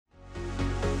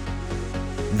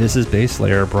This is Base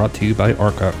Layer, brought to you by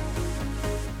Arca.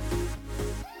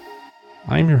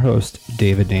 I'm your host,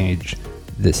 David Nage.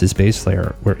 This is Base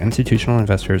Layer, where institutional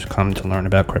investors come to learn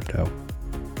about crypto.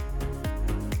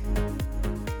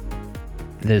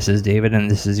 This is David,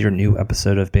 and this is your new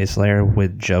episode of Base Layer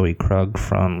with Joey Krug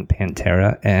from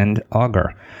Pantera and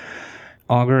Augur.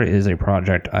 Augur is a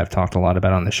project I've talked a lot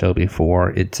about on the show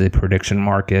before. It's a prediction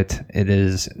market. It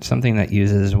is something that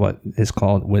uses what is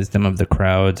called wisdom of the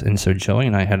crowds. And so Joey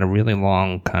and I had a really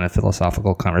long kind of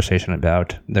philosophical conversation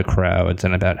about the crowds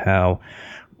and about how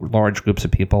large groups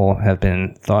of people have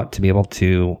been thought to be able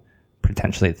to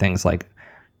potentially things like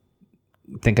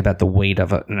think about the weight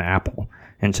of an apple.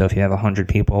 And so if you have 100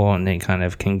 people and they kind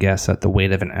of can guess at the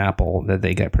weight of an apple, that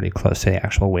they get pretty close to the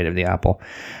actual weight of the apple.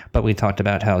 But we talked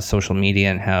about how social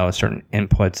media and how certain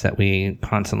inputs that we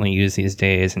constantly use these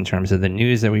days in terms of the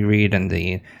news that we read and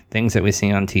the things that we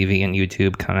see on TV and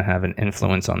YouTube kind of have an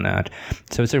influence on that.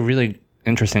 So it's a really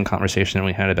interesting conversation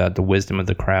we had about the wisdom of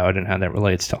the crowd and how that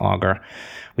relates to Augur.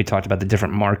 We talked about the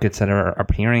different markets that are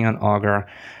appearing on Augur.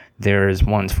 There's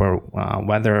ones for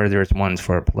weather, there's ones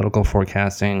for political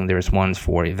forecasting, there's ones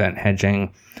for event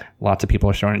hedging. Lots of people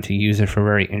are starting to use it for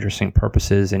very interesting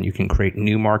purposes, and you can create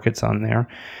new markets on there.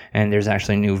 And there's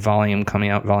actually new volume coming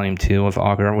out, volume 2 of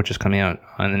Augur, which is coming out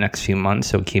in the next few months,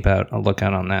 so keep a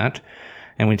lookout on that.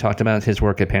 And we talked about his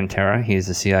work at Pantera. He's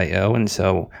the CIO, and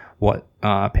so what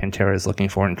Pantera is looking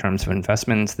for in terms of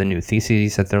investments, the new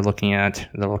theses that they're looking at.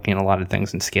 They're looking at a lot of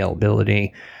things in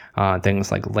scalability,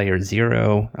 things like Layer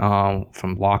 0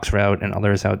 from LocksRoute and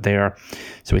others out there.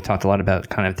 So we talked a lot about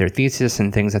kind of their thesis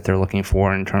and things that they're looking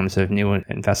for in terms of new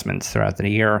investments throughout the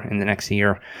year, in the next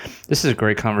year. This is a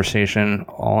great conversation,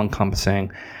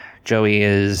 all-encompassing. Joey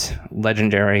is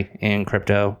legendary in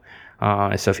crypto.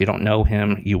 So if you don't know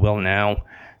him, you will now.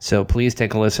 So please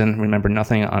take a listen. Remember,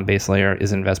 nothing on Base Layer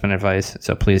is investment advice,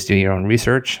 so please do your own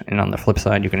research. And on the flip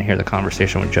side, you can hear the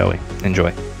conversation with Joey.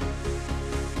 Enjoy.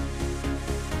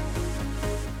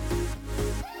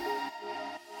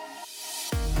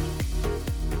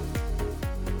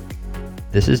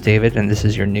 This is David, and this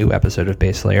is your new episode of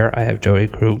Base Layer. I have Joey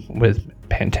Krug with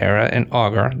Pantera and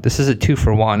Augur. This is a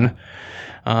 2-for-1.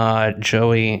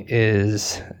 Joey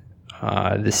is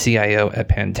the CIO at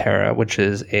Pantera, which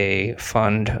is a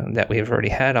fund that we've already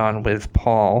had on with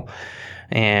Paul,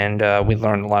 and we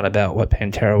learned a lot about what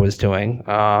Pantera was doing.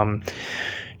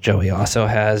 Joey also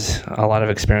has a lot of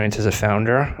experience as a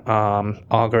founder.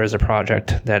 Augur is a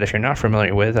project that, if you're not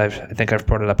familiar with, I think I've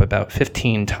brought it up about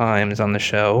 15 times on the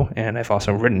show, and I've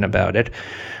also written about it.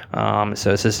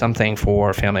 So this is something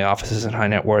for family offices and high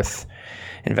net worth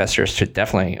investors should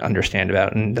definitely understand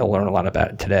about, and they'll learn a lot about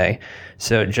it today.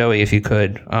 So Joey, if you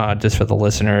could, just for the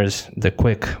listeners, the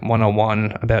quick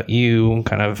 101 about you,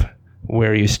 kind of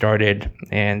where you started,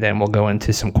 and then we'll go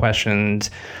into some questions.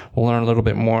 We'll learn a little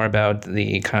bit more about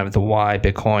the kind of the why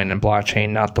Bitcoin and blockchain,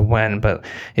 not the when, but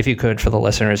if you could, for the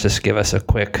listeners, just give us a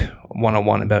quick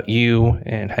 101 about you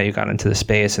and how you got into the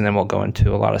space, and then we'll go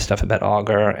into a lot of stuff about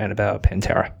Augur and about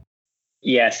Pantera.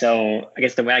 Yeah, so I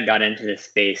guess the way I got into this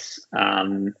space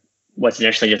was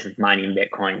initially just with mining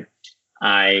Bitcoin.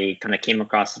 I kind of came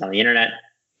across it on the internet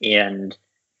and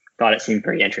thought it seemed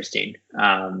pretty interesting.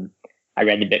 I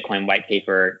read the Bitcoin white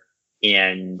paper,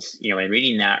 and in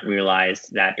reading that,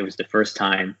 realized that it was the first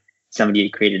time somebody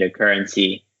had created a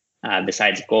currency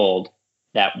besides gold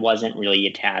that wasn't really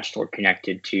attached or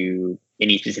connected to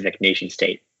any specific nation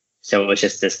state. So it was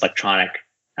just this electronic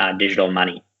digital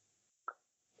money.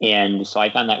 And so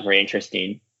I found that very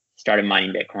interesting, started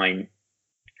mining Bitcoin,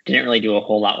 didn't really do a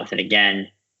whole lot with it again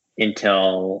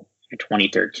until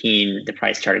 2013. The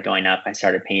price started going up. I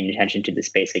started paying attention to the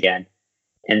space again.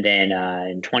 And then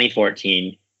in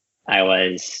 2014,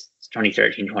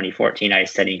 2014, I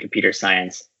was studying computer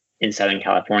science in Southern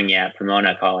California at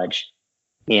Pomona College,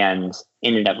 and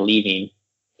ended up leaving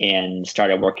and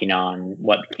started working on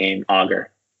what became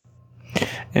Augur.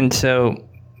 And so,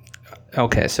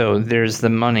 okay, so there's the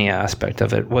money aspect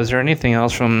of it. Was there anything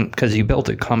else because you built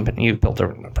a company, you've built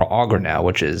a Augur now,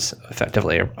 which is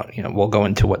effectively, we'll go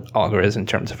into what Augur is in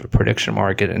terms of a prediction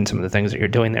market and some of the things that you're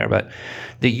doing there, but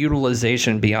the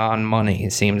utilization beyond money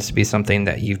seems to be something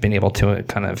that you've been able to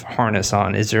kind of harness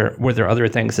on. Were there other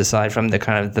things aside from the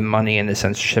kind of the money and the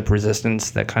censorship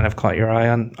resistance that kind of caught your eye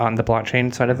on the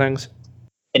blockchain side of things?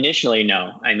 Initially,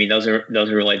 no. I mean, those are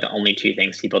really the only two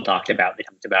things people talked about. They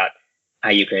talked about how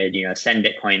you could, send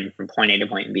Bitcoin from point A to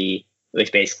point B,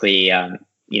 which basically,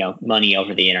 money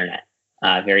over the internet.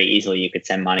 Very easily, you could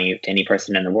send money to any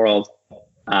person in the world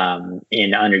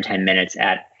in under 10 minutes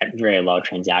at very low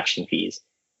transaction fees.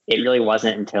 It really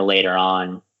wasn't until later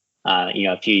on,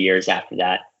 a few years after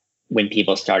that when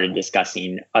people started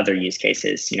discussing other use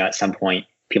cases. At some point,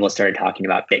 people started talking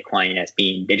about Bitcoin as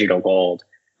being digital gold.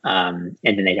 And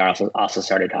then they also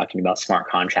started talking about smart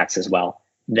contracts as well.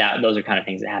 Those are kind of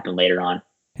things that happened later on.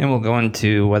 And we'll go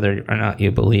into whether or not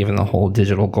you believe in the whole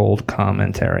digital gold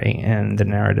commentary and the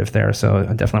narrative there. So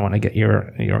I definitely want to get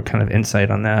your kind of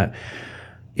insight on that.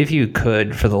 If you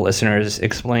could, for the listeners,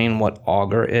 explain what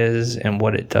Augur is and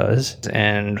what it does.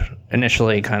 And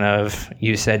initially, kind of,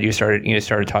 you said you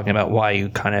started talking about why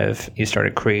you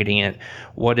started creating it.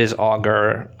 What is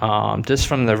Augur? Just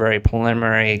from the very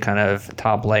preliminary kind of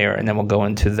top layer, and then we'll go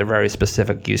into the very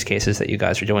specific use cases that you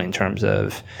guys are doing in terms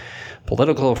of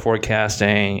political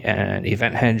forecasting and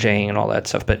event hedging and all that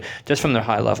stuff. But just from the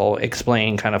high level,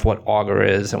 explain kind of what Augur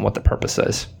is and what the purpose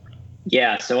is.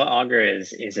 Yeah, so what Augur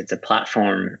is it's a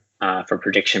platform for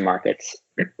prediction markets,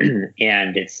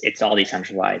 and it's all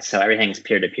decentralized. So everything's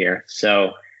peer-to-peer.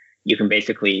 So you can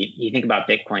you think about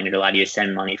Bitcoin, it allowed you to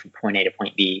send money from point A to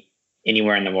point B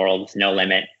anywhere in the world with no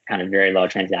limit, kind of very low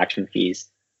transaction fees.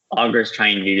 Augur is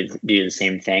trying to do the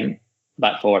same thing,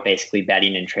 but for basically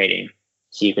betting and trading.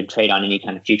 So you could trade on any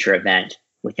kind of future event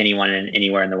with anyone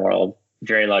anywhere in the world,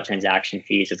 very low transaction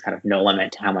fees. It's kind of no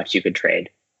limit to how much you could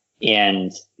trade.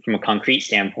 And from a concrete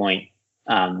standpoint,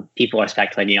 people are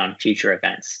speculating on future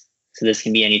events. So this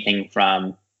can be anything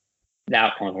from the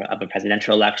outcome of a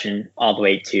presidential election all the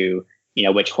way to,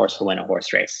 which horse will win a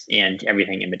horse race and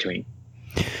everything in between.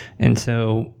 And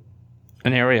so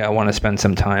an area I want to spend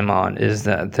some time on is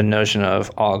that the notion of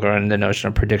Augur and the notion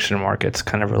of prediction markets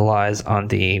kind of relies on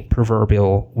the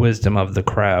proverbial wisdom of the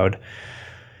crowd.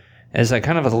 As I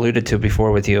kind of alluded to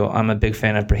before with you, I'm a big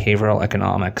fan of behavioral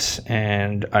economics,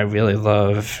 and I really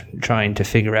love trying to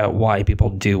figure out why people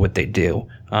do what they do.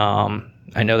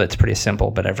 I know that's pretty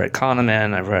simple, but I've read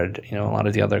Kahneman, I've read a lot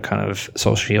of the other kind of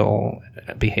social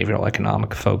behavioral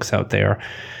economic folks out there.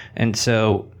 And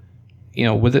so,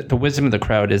 with it, the wisdom of the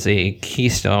crowd is a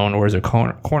keystone or is a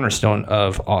cornerstone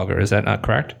of Augur. Is that not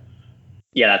correct?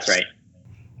 Yeah, that's right.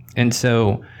 And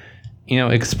so,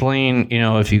 explain,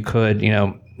 if you could,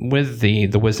 with the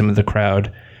wisdom of the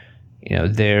crowd,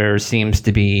 there seems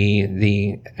to be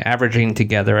the averaging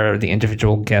together the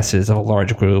individual guesses of a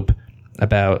large group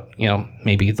about,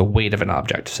 maybe the weight of an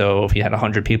object. So if you had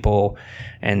 100 people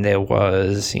and there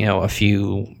was, a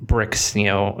few bricks,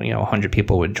 100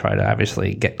 people would try to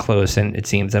obviously get close. And it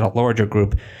seems that a larger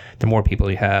group, the more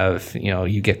people you have,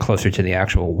 you get closer to the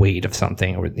actual weight of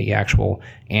something or the actual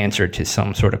answer to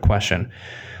some sort of question.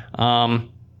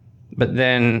 But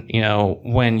then,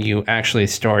 when you actually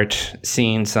start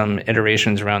seeing some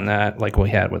iterations around that, like we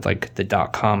had with like the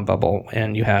 .com bubble,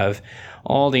 and you have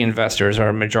all the investors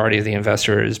or majority of the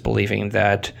investors believing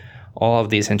that all of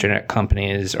these internet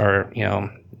companies are,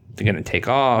 they're going to take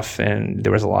off, and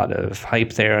there was a lot of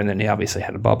hype there, and then they obviously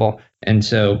had a bubble. And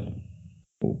so,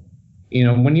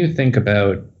 when you think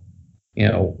about,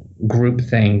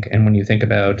 groupthink, and when you think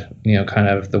about, kind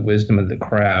of the wisdom of the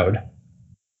crowd,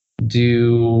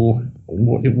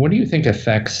 what do you think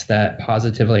affects that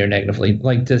positively or negatively?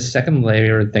 Like, does second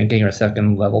layer thinking or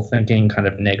second level thinking kind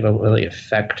of negatively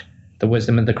affect the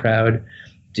wisdom of the crowd?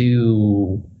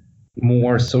 Do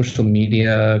more social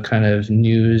media kind of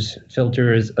news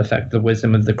filters affect the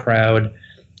wisdom of the crowd?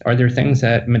 Are there things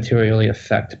that materially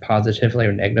affect positively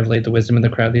or negatively the wisdom of the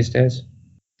crowd these days?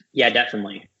 Yeah,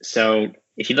 definitely. So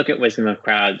if you look at wisdom of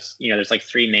crowds, there's like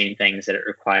three main things that it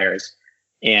requires.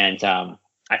 And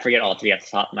I forget all three off the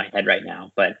top of my head right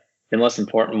now, but the most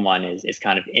important one is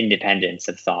kind of independence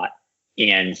of thought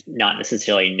and not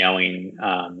necessarily knowing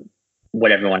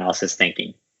what everyone else is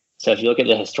thinking. So if you look at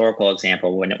the historical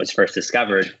example, when it was first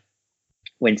discovered,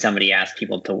 when somebody asked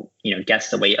people to,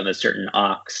 guess the weight of a certain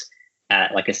ox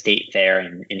at like a state fair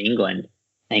in England,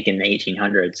 I think in the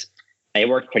 1800s, it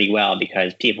worked pretty well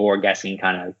because people were guessing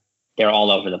they're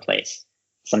all over the place.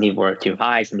 Some people were too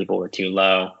high, some people were too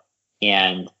low.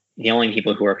 And the only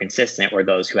people who were consistent were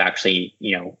those who actually,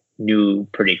 knew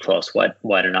pretty close what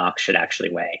an ox should actually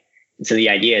weigh. And so the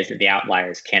idea is that the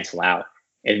outliers cancel out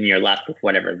and you're left with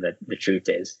whatever the truth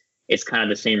is. It's kind of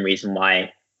the same reason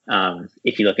why,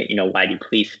 if you look at, why do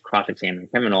police cross-examine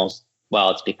criminals?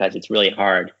 Well, it's because it's really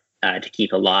hard to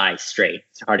keep a lie straight.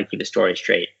 It's hard to keep a story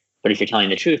straight. But if you're telling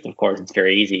the truth, of course, it's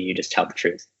very easy. You just tell the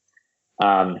truth.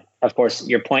 Of course,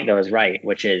 your point, though, is right,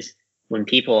 which is when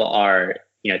people are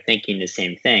thinking the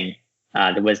same thing,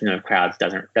 the wisdom of crowds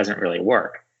doesn't really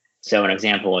work. So an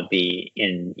example would be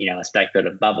in a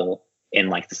speculative bubble in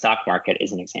like the stock market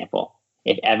is an example.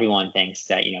 If everyone thinks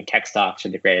that tech stocks are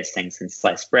the greatest thing since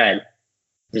sliced bread,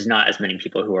 there's not as many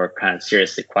people who are kind of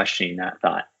seriously questioning that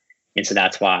thought, and so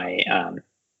that's why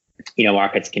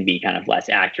markets can be kind of less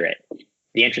accurate.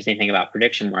 the interesting thing about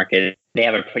prediction market, they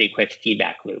have a pretty quick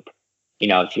feedback loop.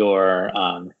 If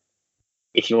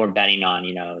you're betting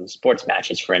on, sports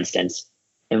matches, for instance,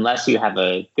 unless you have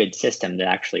a good system that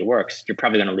actually works, you're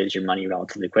probably going to lose your money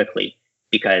relatively quickly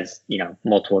because,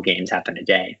 multiple games happen a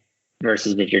day.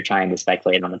 Versus if you're trying to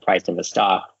speculate on the price of a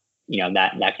stock,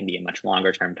 that can be a much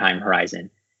longer term time horizon.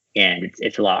 And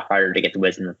it's a lot harder to get the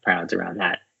wisdom of crowds around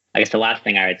that. I guess the last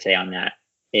thing I would say on that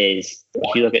is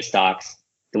if you look at stocks,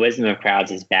 the wisdom of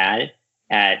crowds is bad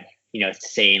at,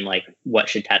 saying like, what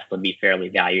should Tesla be fairly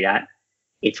valued at?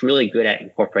 It's really good at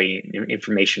incorporating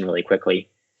information really quickly.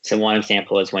 So one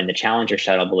example is when the Challenger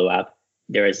shuttle blew up,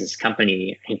 there was this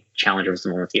company, I think Challenger was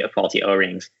the one with the faulty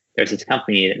O-rings. There's this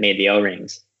company that made the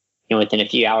O-rings. And within a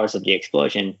few hours of the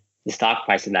explosion, the stock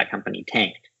price of that company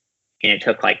tanked. And it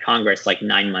took Congress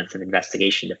 9 months of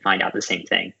investigation to find out the same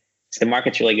thing. So the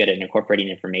market's really good at incorporating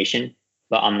information,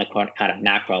 but on the kind of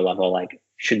macro level,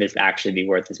 should this actually be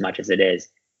worth as much as it is?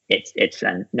 It's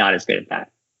not as good at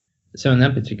that. So in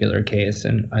that particular case,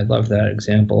 and I love that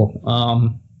example,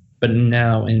 but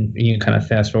now, and you kind of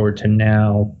fast forward to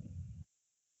now,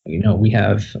 we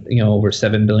have, over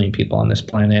 7 billion people on this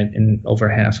planet, and over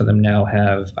half of them now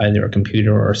have either a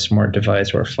computer or a smart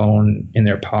device or a phone in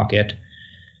their pocket.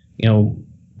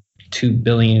 2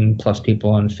 billion plus people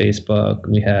on Facebook.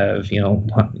 We have,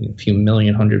 a few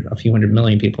hundred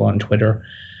million people on Twitter.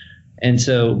 And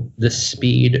so the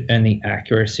speed and the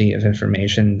accuracy of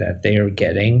information that they are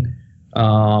getting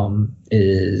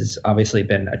is obviously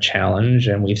been a challenge.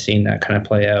 And we've seen that kind of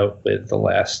play out with the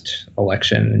last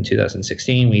election in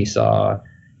 2016. We saw,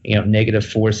 negative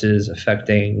forces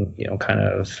affecting, kind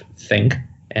of think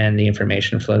and the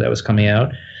information flow that was coming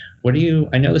out.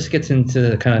 I know this gets into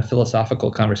the kind of philosophical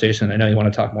conversation. I know you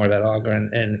want to talk more about Augur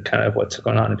and kind of what's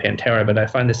going on in Pantera, but I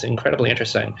find this incredibly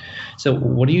interesting. So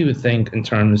what do you think in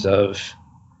terms of,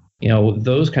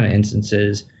 those kind of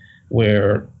instances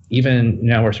where even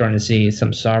now we're starting to see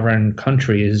some sovereign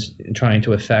countries trying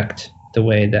to affect the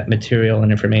way that material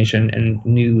and information and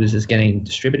news is getting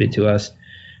distributed to us?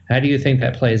 How do you think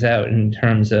that plays out in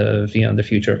terms of, the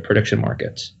future of prediction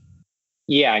markets?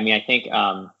 Yeah, I think,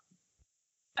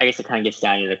 I guess it kind of gets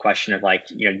down to the question of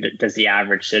does the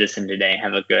average citizen today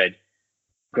have a good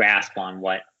grasp on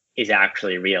what is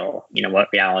actually real, what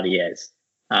reality is?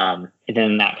 And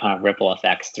then that kind of ripple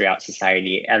effects throughout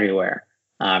society everywhere.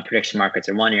 Prediction markets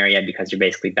are one area because you're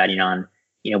basically betting on,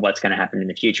 what's going to happen in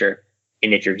the future.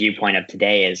 And if your viewpoint of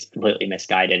today is completely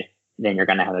misguided, then you're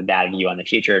going to have a bad view on the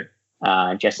future,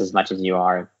 just as much as you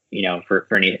are, for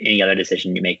any other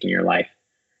decision you make in your life.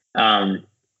 And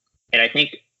I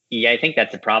think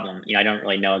that's a problem. I don't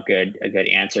really know a good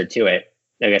answer to it.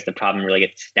 I guess the problem really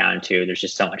gets down to there's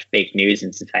just so much fake news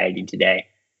in society today.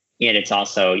 And it's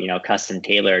also, custom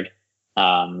tailored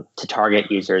to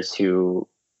target users who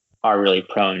are really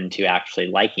prone to actually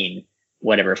liking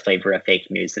whatever flavor of fake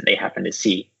news that they happen to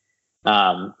see.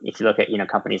 If you look at,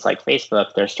 companies like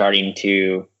Facebook, they're starting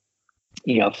to,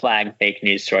 flag fake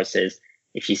news sources.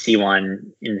 If you see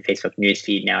one in the Facebook news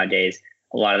feed nowadays,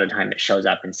 a lot of the time it shows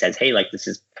up and says, hey, this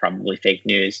is probably fake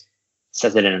news. It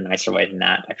says it in a nicer way than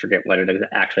that. I forget what it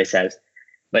actually says.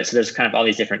 But so there's kind of all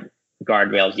these different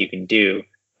guardrails you can do.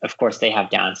 Of course, they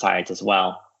have downsides as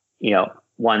well.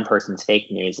 One person's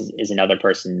fake news is another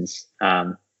person's,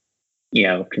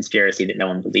 conspiracy that no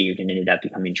one believed and ended up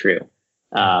becoming true.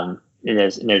 And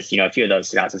there's a few of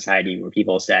those throughout society where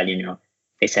people said,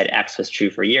 they said X was true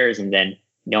for years and then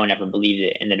no one ever believed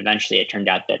it. And then eventually it turned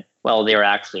out that, well, they were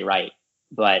actually right.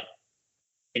 But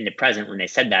in the present, when they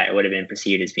said that, it would have been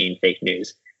perceived as being fake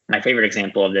news. My favorite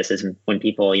example of this is when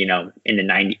people, in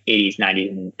the 80s,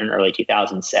 90s, and early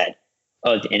 2000s said,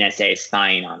 oh, the NSA is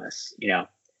spying on us.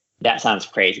 That sounds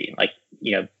crazy.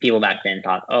 People back then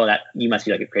thought, oh, that you must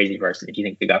be a crazy person if you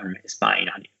think the government is spying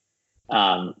on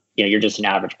you. You're just an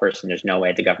average person. There's no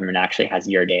way the government actually has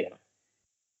your data.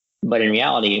 But in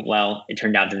reality, well, it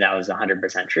turned out that was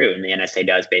 100% true. And the NSA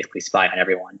does basically spy on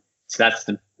everyone. So that's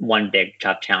the one big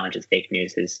tough challenge with fake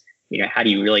news is, how do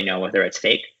you really know whether it's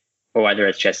fake or whether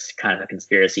it's just kind of a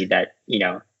conspiracy that,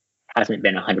 hasn't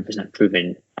been 100%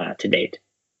 proven to date.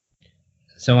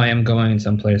 So I am going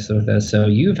someplace with this. So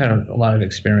you've had a lot of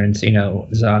experience.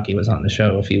 Zaki was on the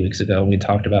show a few weeks ago. We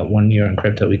talked about 1 year in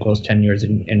crypto equals 10 years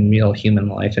in real human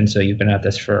life. And so you've been at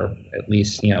this for at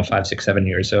least, 5, 6, 7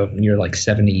 years. So you're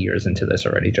 70 years into this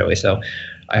already, Joey. So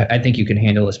I think you can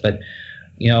handle this. But,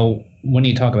 when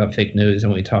you talk about fake news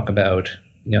and when we talk about,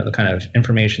 the kind of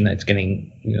information that's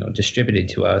getting, distributed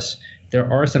to us, there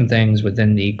are some things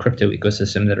within the crypto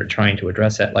ecosystem that are trying to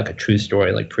address that, like a True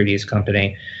Story, like Preeti's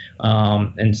company,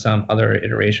 and some other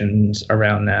iterations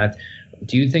around that.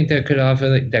 do you think that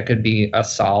could be a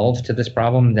solve to this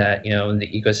problem, that the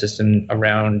ecosystem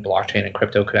around blockchain and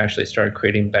crypto could actually start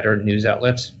creating better news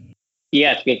outlets?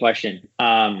 Yeah, it's a good question.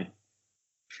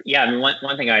 Yeah, I mean,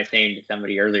 one thing I was saying to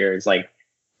somebody earlier is like,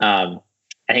 I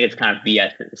think it's kind of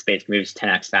BS that the space moves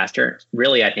 10x faster.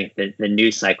 Really, I think the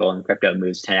news cycle in crypto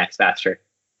moves 10x faster,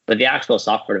 but the actual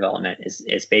software development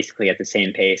is basically at the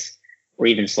same pace or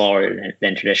even slower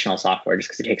than traditional software, just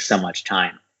because it takes so much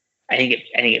time. I think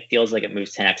it feels like it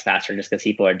moves 10x faster just because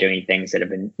people are doing things that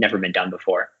have never been done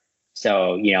before.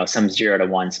 So some 0 to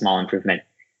 1 small improvement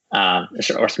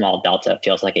or small delta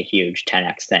feels like a huge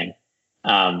 10x thing.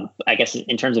 I guess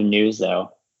in terms of news,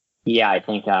 though, yeah, I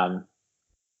think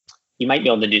you might be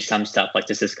able to do some stuff like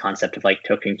this concept of like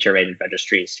token curated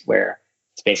registries, where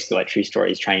it's basically what True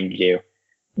Story is trying to do,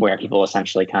 where people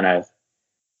essentially kind of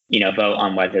vote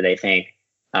on whether they think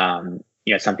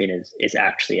something is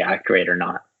actually accurate or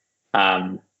not.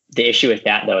 The issue with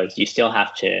that, though, is you still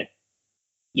have to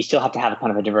have a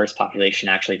kind of a diverse population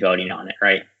actually voting on it,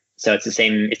 right? So it's the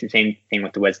same thing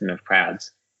with the wisdom of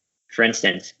crowds. For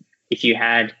instance, if you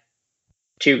had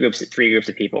three groups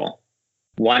of people,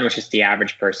 one was just the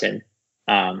average person.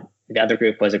 The other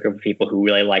group was a group of people who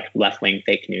really liked left-wing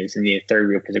fake news, and the third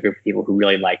group was a group of people who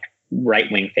really liked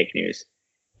right-wing fake news.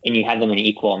 And you had them in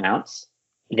equal amounts.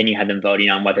 Then you had them voting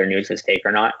on whether news was fake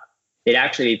or not. It'd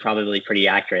actually be probably pretty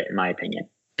accurate, in my opinion,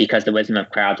 because the wisdom of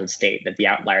crowds would state that the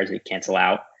outliers would cancel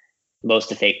out.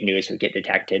 Most of fake news would get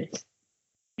detected.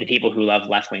 The people who love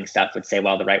left-wing stuff would say,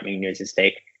 well, the right-wing news is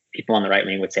fake. People on the right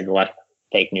wing would say the left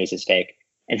fake news is fake.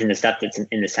 And then the stuff that's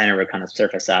in the center would kind of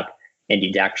surface up, and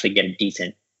you'd actually get a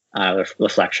decent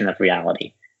reflection of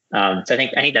reality. So I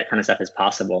think that kind of stuff is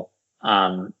possible.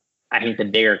 I think the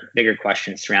bigger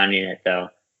question surrounding it, though,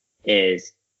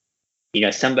 is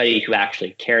somebody who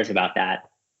actually cares about that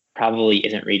probably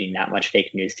isn't reading that much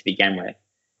fake news to begin with,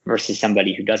 versus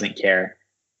somebody who doesn't care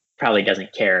probably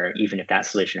doesn't care even if that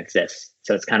solution exists.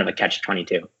 So it's kind of a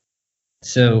catch-22.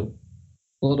 So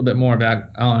a little bit more about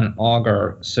on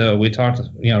Augur. So we talked,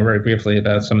 very briefly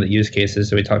about some of the use cases.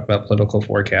 So we talked about political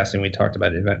forecasting, we talked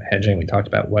about event hedging, we talked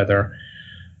about weather.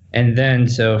 And then,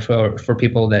 so for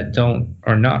people that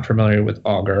are not familiar with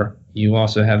Augur, you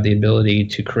also have the ability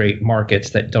to create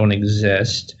markets that don't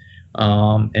exist.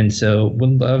 And so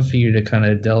would love for you to kind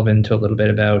of delve into a little bit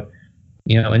about,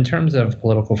 in terms of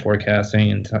political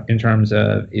forecasting and in terms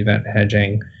of event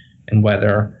hedging and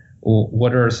weather,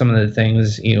 what are some of the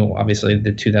things, obviously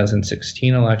the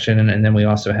 2016 election, and then we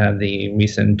also have the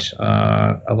recent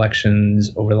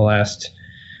elections over the last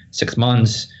 6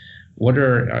 months. What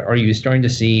are you starting to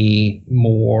see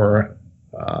more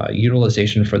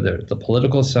utilization for the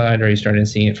political side? Are you starting to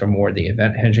see it from more the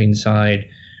event hedging side?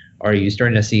 Are you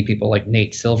starting to see people like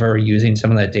Nate Silver using some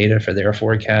of that data for their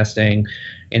forecasting?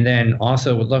 And then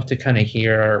also would love to kind of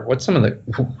hear what's some of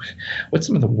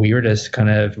the weirdest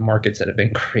kind of markets that have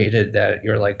been created that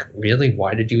you're like, really,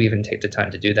 why did you even take the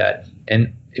time to do that?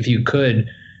 And if you could,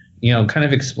 kind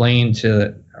of explain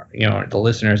to the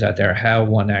listeners out there how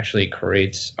one actually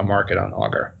creates a market on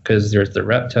Augur, because there's the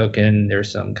rep token,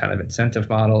 there's some kind of incentive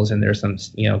models, and there's some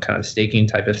kind of staking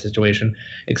type of situation.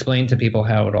 Explain to people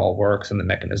how it all works and the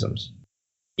mechanisms.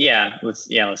 Yeah, let's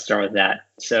start with that.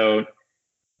 So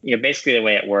basically the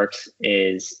way it works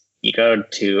is you go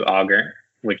to Augur,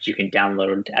 which you can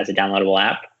download as a downloadable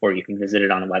app, or you can visit it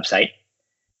on a website,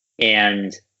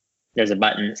 and there's a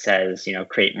button that says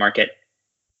create market.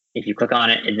 If you click on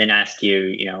it, it then asks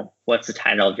you, what's the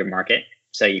title of your market?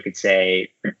 So you could say,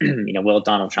 will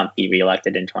Donald Trump be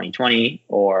reelected in 2020?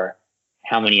 Or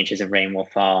how many inches of rain will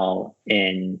fall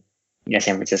in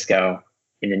San Francisco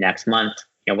in the next month?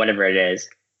 Whatever it is.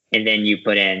 And then you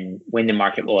put in when the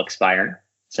market will expire.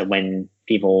 So when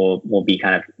people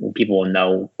will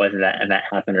know whether that event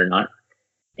happened or not.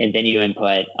 And then you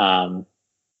input a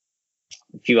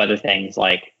few other things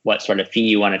like what sort of fee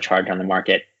you want to charge on the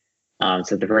market.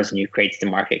 So the person who creates the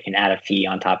market can add a fee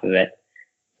on top of it.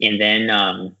 And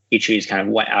then you choose kind of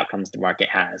what outcomes the market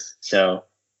has. So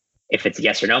if it's a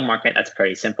yes or no market, that's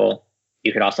pretty simple.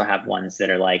 You could also have ones that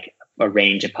are like a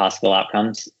range of possible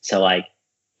outcomes. So like,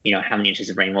 how many inches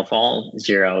of rain will fall,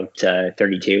 0 to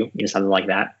 32, something like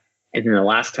that. And then the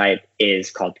last type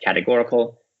is called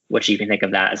categorical, which you can think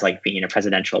of that as like being a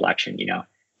presidential election.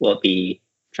 Will it be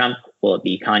Trump? Will it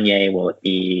be Kanye? Will it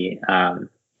be,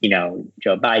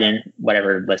 Joe Biden,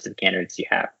 whatever list of candidates you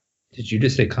have. Did you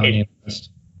just say Kanye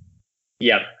list?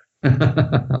 Yep.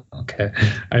 Okay.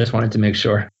 I just wanted to make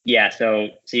sure. Yeah. So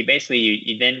you basically,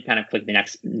 you then kind of click the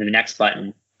next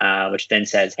button, which then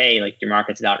says, hey, like your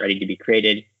market's about ready to be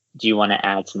created. Do you want to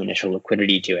add some initial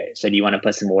liquidity to it? So do you want to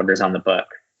put some orders on the book?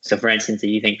 So for instance, if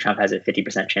you think Trump has a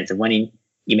 50% chance of winning,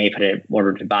 you may put an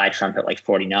order to buy Trump at like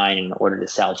 49 and an order to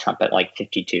sell Trump at like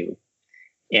 52.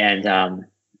 And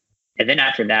then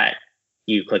after that,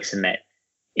 you click submit.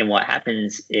 And what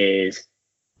happens is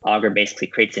Augur basically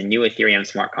creates a new Ethereum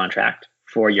smart contract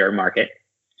for your market.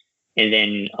 And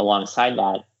then alongside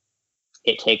that,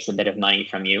 it takes a bit of money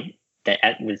from you that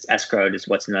was escrowed as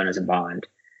what's known as a bond.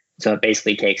 So it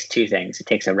basically takes two things. It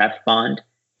takes a rep bond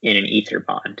and an ether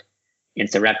bond. And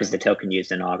so rep is the token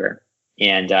used in Augur.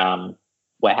 And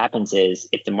what happens is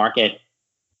if the market,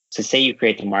 so say you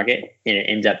create the market and it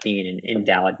ends up being an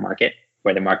invalid market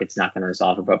where the market's not going to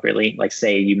resolve appropriately, like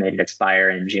say you made it expire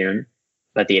in June,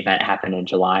 but the event happened in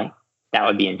July, that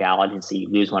would be invalid. And so you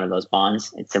lose one of those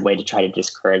bonds. It's a way to try to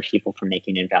discourage people from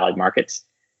making invalid markets.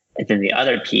 And then the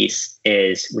other piece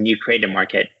is when you create a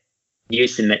market, you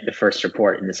submit the first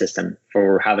report in the system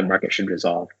for how the market should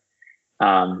resolve.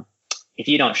 If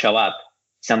you don't show up,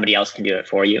 somebody else can do it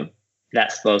for you.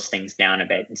 That slows things down a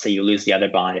bit. And so you lose the other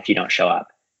bond if you don't show up.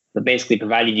 But basically,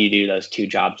 provided you do those two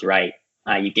jobs right,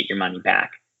 you get your money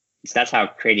back. So that's how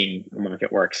creating a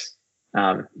market works.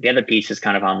 The other piece is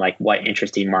kind of on like what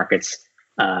interesting markets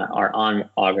are on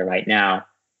Augur right now.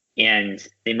 And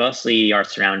they mostly are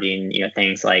surrounding,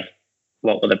 things like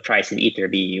what will the price of Ether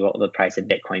be? What will the price of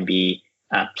Bitcoin be?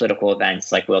 Political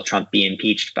events like will Trump be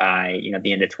impeached by,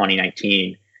 the end of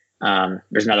 2019?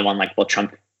 There's another one like will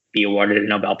Trump be awarded a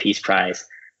Nobel Peace Prize,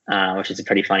 which is a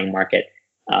pretty funny market.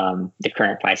 The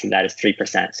current price of that is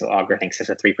 3%. So Augur thinks there's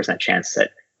a 3% chance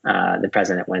that the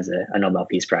president wins a Nobel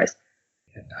Peace Prize.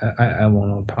 I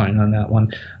won't opine on that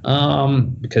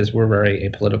one because we're very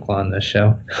apolitical on this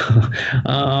show.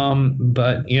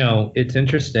 But, it's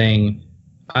interesting.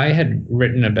 I had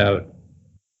written about,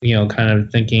 kind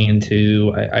of thinking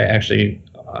into, I actually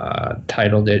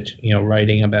titled it,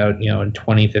 writing about, in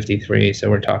 2053. So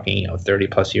we're talking, 30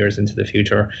 plus years into the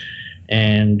future.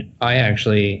 And I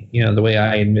actually, the way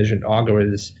I envisioned Augur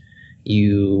is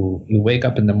you wake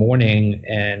up in the morning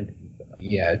and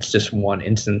yeah, it's just one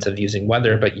instance of using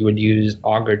weather, but you would use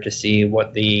Augur to see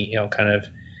what the,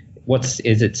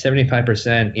 is it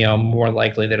 75%, more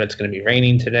likely that it's going to be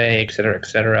raining today, et cetera, et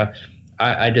cetera.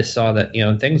 I just saw that,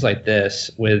 things like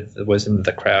this with the wisdom of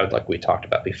the crowd, like we talked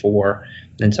about before,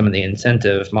 and some of the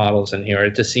incentive models in here,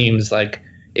 it just seems like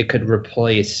it could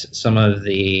replace some of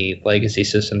the legacy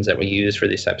systems that we use for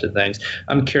these types of things.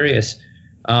 I'm curious,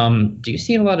 do you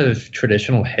see a lot of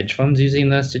traditional hedge funds using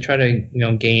this to try to,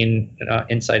 gain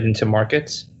insight into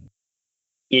markets?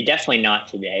 Yeah, definitely not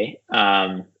today.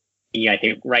 I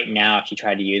think right now, if you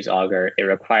try to use Augur, it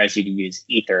requires you to use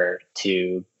Ether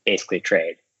to basically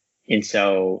trade. And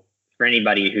so for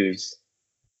anybody who's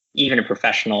even a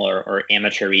professional or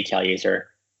amateur retail user,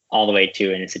 all the way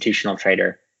to an institutional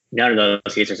trader, none of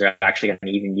those users are actually going to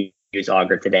even use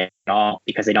Augur today at all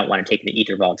because they don't want to take the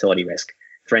Ether volatility risk.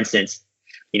 For instance,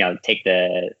 take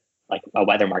a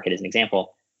weather market as an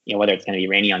example, whether it's going to be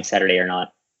rainy on Saturday or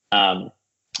not.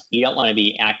 You don't want to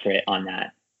be accurate on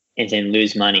that and then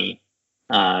lose money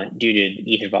due to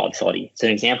Ether volatility. So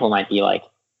an example might be like,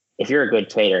 if you're a good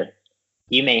trader,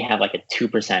 you may have like a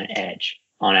 2% edge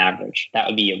on average. That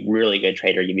would be a really good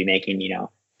trader. You'd be making,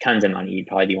 tons of money. You'd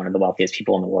probably be one of the wealthiest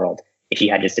people in the world if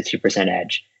you had just a 2%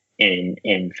 edge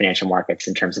in financial markets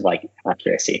in terms of like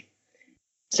accuracy.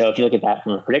 So if you look at that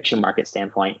from a prediction market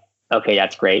standpoint, okay,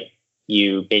 that's great.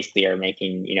 You basically are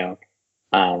making,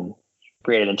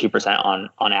 greater than 2%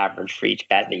 on average for each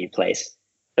bet that you place.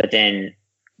 But then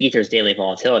Ether's daily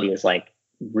volatility is like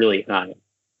really high,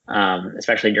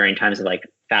 especially during times of like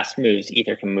fast moves.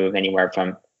 Ether can move anywhere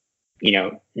from,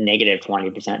 negative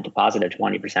 20% to positive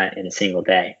 20% in a single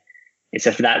day. And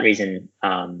so for that reason,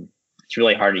 it's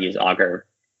really hard to use Augur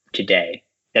today.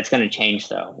 That's going to change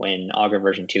though. When Augur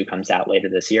version 2 comes out later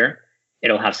this year,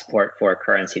 it'll have support for a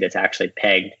currency that's actually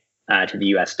pegged to the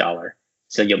US dollar.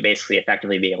 So you'll basically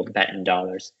effectively be able to bet in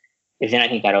dollars. And then I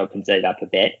think that opens it up a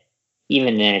bit.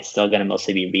 Even then, it's still going to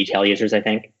mostly be retail users, I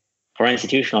think. For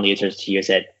institutional users to use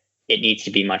it, it needs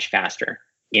to be much faster.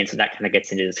 And so that kind of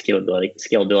gets into the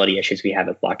scalability issues we have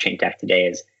with blockchain tech today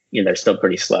is, they're still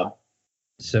pretty slow.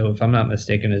 So if I'm not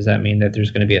mistaken, does that mean that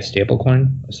there's going to be a stable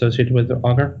coin associated with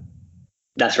Augur?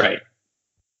 That's right.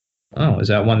 Oh, is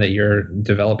that one that you're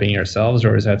developing yourselves,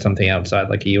 or is that something outside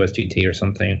like a USDT or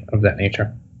something of that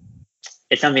nature?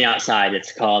 It's something outside.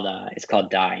 It's called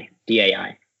DAI,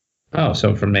 DAI. Oh,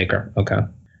 so from Maker. Okay.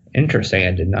 Interesting.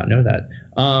 I did not know that.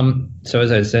 So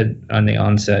as I said on the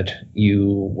onset,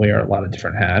 you wear a lot of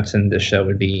different hats, and the show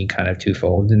would be kind of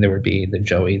twofold. And there would be the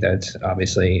Joey that's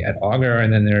obviously at Augur,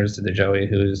 and then there's the Joey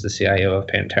who's the CIO of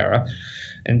Pantera.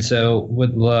 And so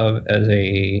would love as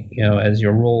as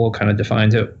your role kind of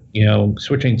defines it,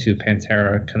 switching to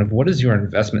Pantera, kind of what is your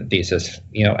investment thesis,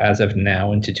 as of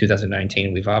now into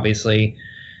 2019? We've obviously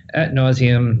at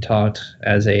nauseum talked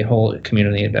as a whole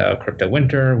community about crypto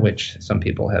winter, which some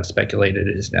people have speculated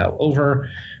is now over.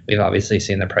 We've obviously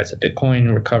seen the price of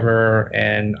Bitcoin recover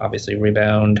and obviously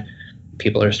rebound.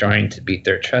 People are starting to beat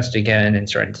their chest again and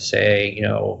starting to say,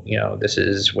 this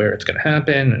is where it's going to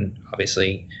happen. And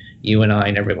obviously, you and I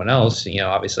and everyone else,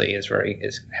 obviously has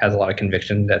a lot of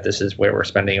conviction that this is where we're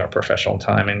spending our professional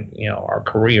time and our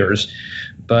careers.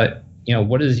 But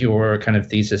what is your kind of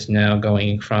thesis now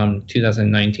going from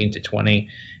 2019 to 20?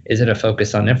 Is it a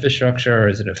focus on infrastructure?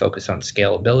 Is it a focus on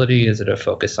scalability? Is it a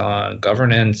focus on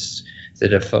governance? Is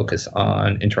it a focus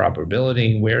on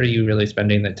interoperability? Where are you really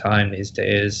spending the time these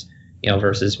days,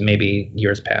 versus maybe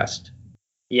years past?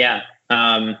 Yeah.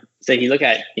 So if you look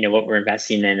at, what we're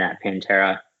investing in at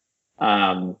Pantera,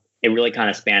 it really kind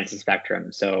of spans the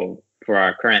spectrum. So for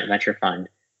our current venture fund,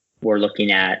 we're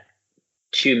looking at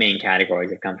two main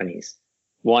categories of companies.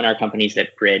 One are companies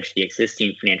that bridge the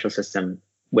existing financial system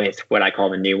with what I call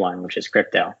the new one, which is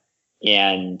crypto.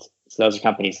 And so those are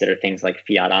companies that are things like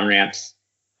fiat on-ramps,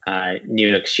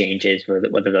 new exchanges,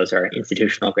 whether those are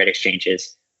institutional grade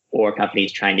exchanges or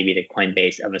companies trying to be the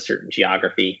Coinbase of a certain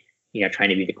geography, trying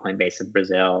to be the Coinbase of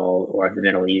Brazil or the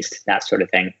Middle East, that sort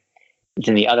of thing. And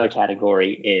then the other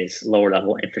category is lower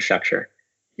level infrastructure.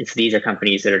 And so these are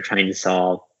companies that are trying to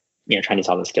solve the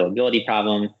scalability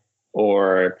problem,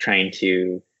 or trying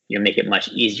to make it much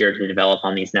easier to develop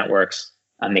on these networks,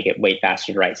 make it way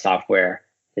faster to write software.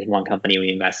 There's one company we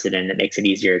invested in that makes it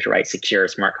easier to write secure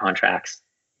smart contracts.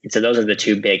 And so those are the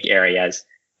two big areas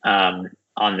on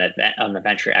the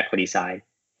venture equity side.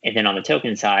 And then on the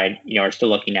token side, we're still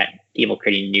looking at people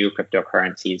creating new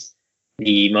cryptocurrencies.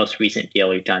 The most recent deal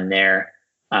we've done there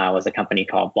was a company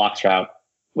called Bloxroute,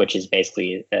 which is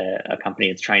basically a company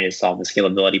that's trying to solve the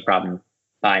scalability problem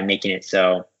by making it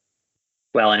so,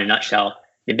 well, in a nutshell,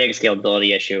 the big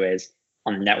scalability issue is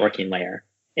on the networking layer.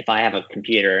 If I have a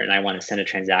computer and I want to send a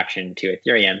transaction to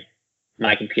Ethereum,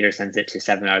 my computer sends it to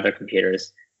 7 other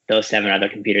computers. Those 7 other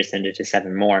computers send it to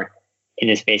 7 more. And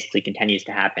this basically continues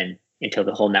to happen until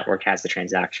the whole network has the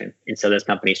transaction. And so this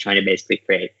company is trying to basically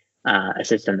create a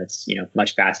system that's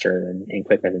much faster and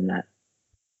quicker than that.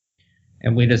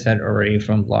 And we just had Uri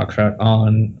from Bloxroute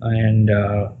on, and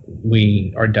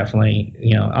we are definitely,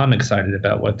 I'm excited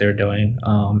about what they're doing.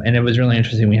 And it was really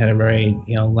interesting. We had a very,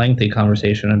 lengthy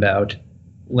conversation about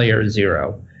layer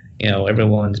 0.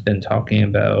 Everyone's been talking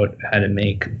about how to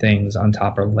make things on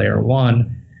top of layer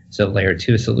 1. So layer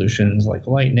 2 solutions like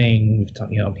Lightning,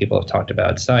 people have talked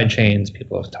about side chains.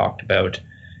 People have talked about,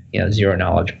 zero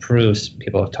knowledge proofs.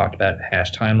 People have talked about hash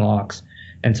time locks.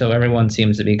 And so everyone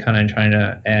seems to be kind of trying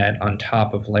to add on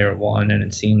top of layer 1. And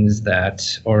it seems that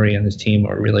Uri and his team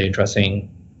are really addressing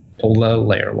below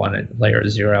layer 1 and layer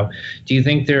 0. Do you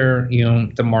think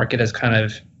the market has kind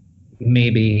of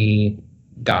maybe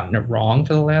gotten it wrong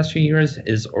for the last few years?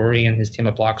 Is Uri and his team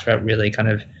at Bloxroute really kind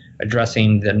of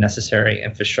addressing the necessary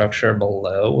infrastructure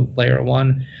below layer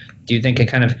 1? Do you think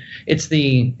it's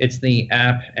the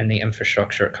app and the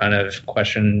infrastructure kind of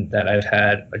question that I've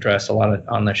had addressed a lot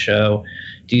on the show?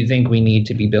 Do you think we need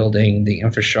to be building the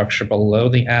infrastructure below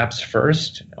the apps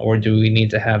first, or do we need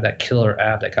to have that killer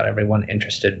app that got everyone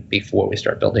interested before we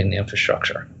start building the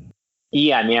infrastructure?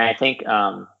 Yeah, I think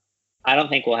I don't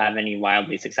think we'll have any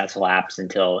wildly successful apps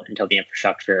until the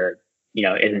infrastructure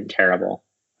isn't terrible.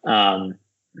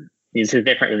 This is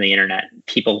different than the internet.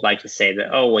 People like to say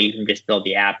that, you can just build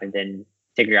the app and then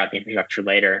figure out the infrastructure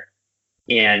later.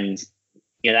 And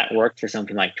that worked for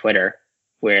something like Twitter,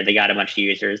 where they got a bunch of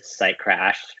users, the site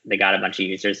crashed. They got a bunch of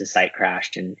users, the site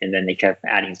crashed, and then they kept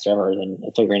adding servers and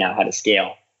figuring out how to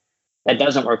scale. That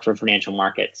doesn't work for financial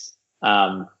markets.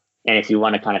 And if you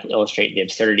want to kind of illustrate the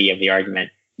absurdity of the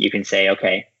argument, you can say,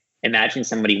 okay, imagine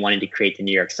somebody wanted to create the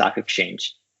New York Stock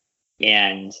Exchange,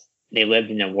 and they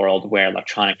lived in a world where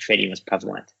electronic trading was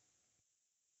prevalent.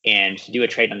 And to do a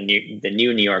trade on the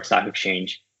new New York Stock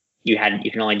Exchange, you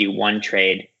can only do one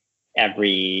trade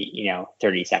every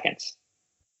 30 seconds.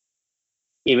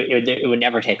 It would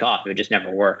never take off. It would just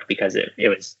never work because it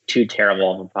was too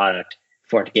terrible of a product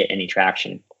for it to get any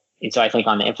traction. And so I think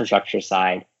on the infrastructure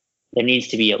side, there needs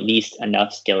to be at least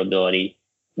enough scalability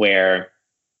where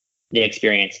the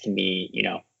experience can be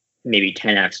maybe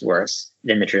 10x worse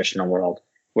than the traditional world.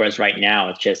 Whereas right now,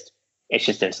 It's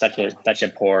just such a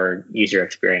poor user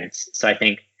experience. So I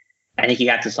think you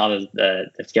have to solve the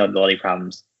scalability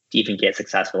problems to even get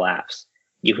successful apps.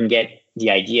 You can get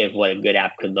the idea of what a good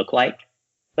app could look like,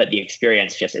 but the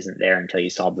experience just isn't there until you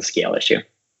solve the scale issue.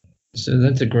 So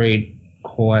that's a great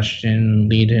question,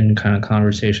 lead-in kind of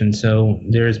conversation. So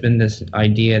there's been this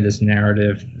idea, this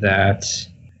narrative that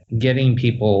getting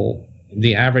people,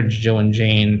 the average Joe and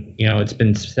Jane, it's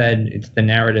been said, the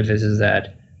narrative is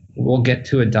that we'll get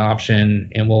to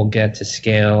adoption and we'll get to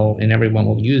scale and everyone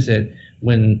will use it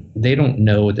when they don't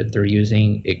know that they're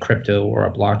using a crypto or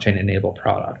a blockchain-enabled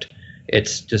product.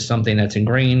 It's just something that's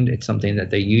ingrained. It's something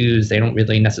that they use. They don't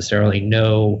really necessarily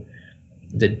know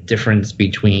the difference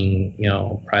between,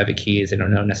 private keys. They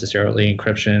don't know necessarily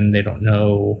encryption. They don't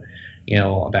know,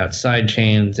 about side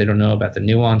chains. They don't know about the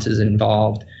nuances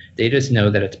involved. They just know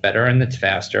that it's better and it's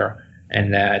faster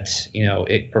and that,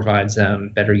 it provides them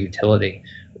better utility.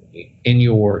 In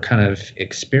your kind of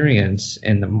experience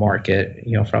in the market,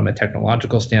 from a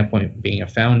technological standpoint, being a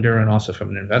founder and also from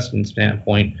an investment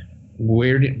standpoint,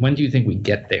 when do you think we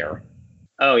get there?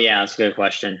 Oh, yeah, that's a good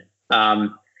question.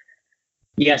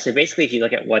 So basically, if you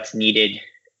look at what's needed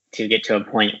to get to a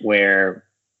point where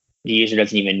the user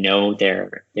doesn't even know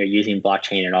they're using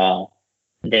blockchain at all,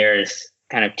 there's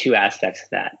kind of two aspects of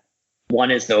that.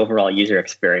 One is the overall user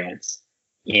experience,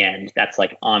 and that's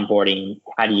like onboarding.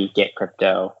 How do you get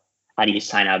crypto? How do you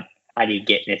sign up? How do you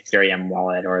get an Ethereum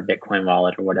wallet or a Bitcoin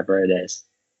wallet or whatever it is?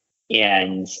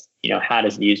 And, how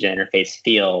does the user interface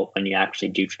feel when you actually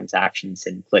do transactions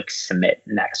and click submit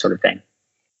and that sort of thing?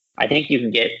 I think you can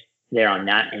get there on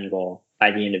that angle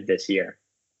by the end of this year.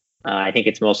 I think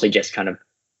it's mostly just kind of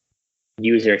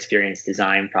user experience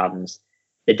design problems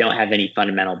that don't have any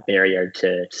fundamental barrier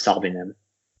to solving them.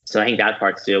 So I think that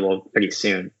part's doable pretty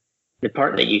soon. The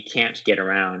part that you can't get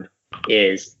around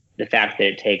is the fact that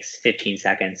it takes 15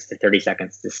 seconds to 30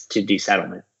 seconds to do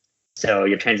settlement. So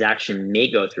your transaction may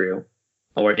go through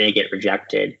or it may get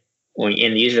rejected, and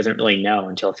the user doesn't really know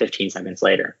until 15 seconds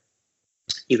later.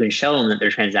 You can show them that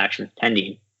their transaction is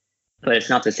pending, but it's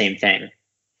not the same thing.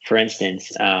 For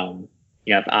instance,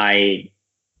 if I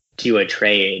do a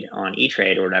trade on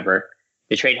E-Trade or whatever,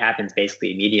 the trade happens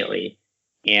basically immediately.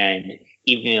 And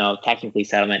even though technically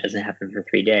settlement doesn't happen for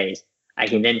 3 days, I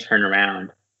can then turn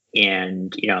around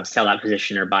and sell that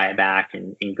position or buy it back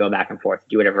and go back and forth,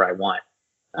 do whatever I want.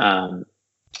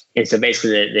 And so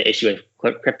basically the issue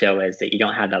with crypto is that you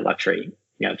don't have that luxury.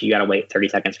 If you got to wait 30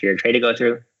 seconds for your trade to go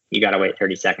through, you got to wait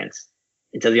 30 seconds.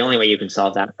 And so the only way you can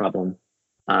solve that problem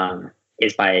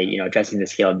is by addressing the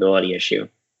scalability issue.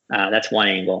 That's one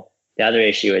angle. The other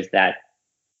issue is that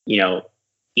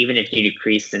even if you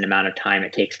decrease the amount of time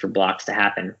it takes for blocks to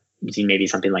happen, using maybe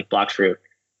something like Bloxroot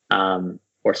or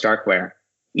Starkware,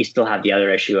 you still have the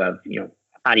other issue of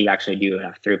how do you actually do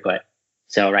enough throughput?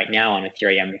 So right now on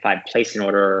Ethereum, if I place an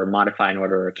order or modify an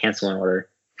order or cancel an order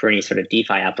for any sort of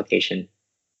DeFi application,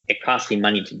 it costs me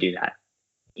money to do that,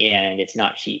 and it's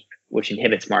not cheap, which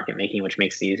inhibits market making, which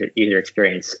makes the user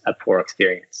experience a poor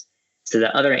experience. So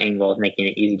the other angle of making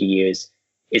it easy to use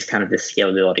is kind of the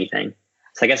scalability thing.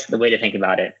 So I guess the way to think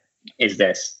about it is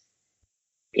this.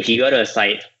 If you go to a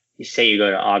site, you say you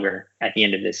go to Augur at the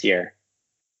end of this year,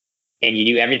 and you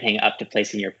do everything up to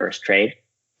placing your first trade,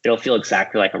 it'll feel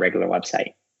exactly like a regular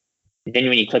website. Then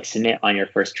when you click submit on your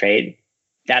first trade,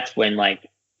 that's when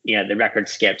the record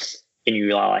skips and you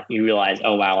realize,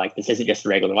 oh wow, this isn't just a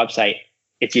regular website.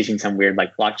 It's using some weird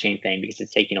blockchain thing because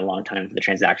it's taking a long time for the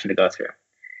transaction to go through.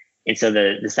 And so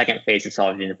the second phase of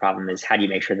solving the problem is how do you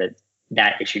make sure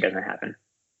that issue doesn't happen?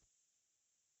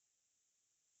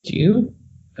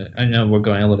 I know we're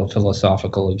going a little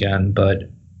philosophical again, but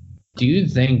do you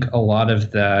think a lot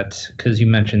of that, because you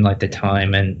mentioned the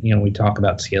time and, we talk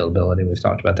about scalability, we've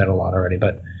talked about that a lot already,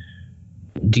 but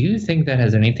do you think that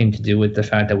has anything to do with the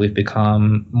fact that we've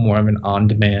become more of an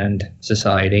on-demand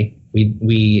society?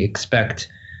 We expect,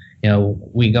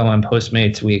 we go on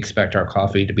Postmates, we expect our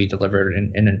coffee to be delivered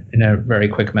in a very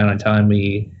quick amount of time.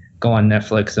 We go on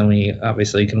Netflix and we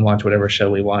obviously can watch whatever show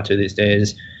we want to these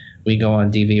days. We go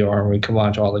on DVR and we can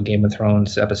watch all the Game of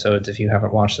Thrones episodes if you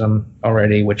haven't watched them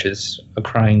already, which is a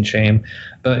crying shame.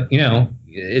 But,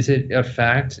 is it a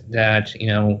fact that,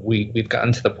 we've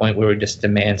gotten to the point where we just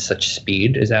demand such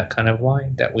speed? Is that kind of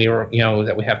why that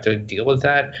that we have to deal with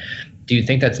that? Do you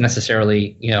think that's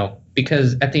necessarily,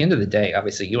 because at the end of the day,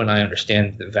 obviously you and I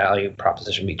understand the value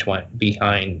proposition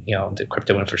behind, the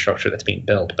crypto infrastructure that's being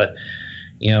built, but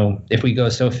if we go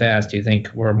so fast, do you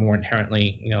think we're more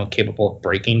inherently, capable of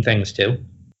breaking things too?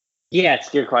 Yeah, it's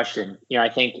a good question. I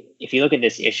think if you look at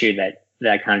this issue that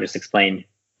I kind of just explained,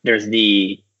 there's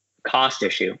the cost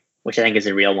issue, which I think is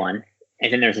a real one.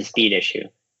 And then there's a speed issue.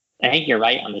 And I think you're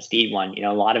right on the speed one.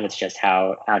 A lot of it's just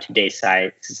how today's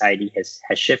society has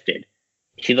shifted.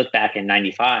 If you look back in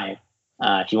 95,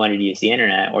 if you wanted to use the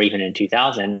internet, or even in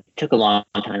 2000, it took a long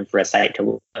time for a site to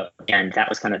load. And that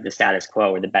was kind of the status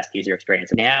quo, or the best user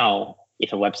experience. Now,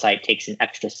 if a website takes an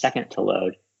extra second to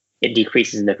load, it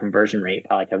decreases the conversion rate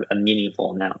by like a meaningful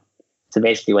amount. So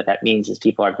basically what that means is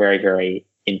people are very, very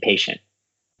impatient.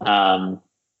 And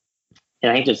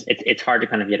I think it's hard to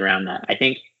kind of get around that. I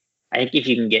think if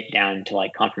you can get down to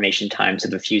like confirmation times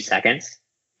of a few seconds,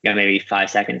 maybe 5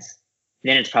 seconds,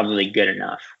 then it's probably good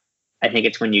enough. I think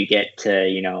it's when you get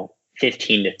to,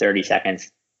 15 to 30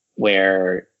 seconds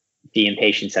where the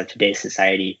impatience of today's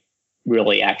society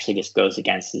really actually just goes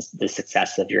against the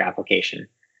success of your application.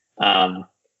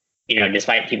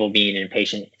 Despite people being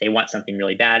impatient, if they want something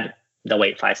really bad, they'll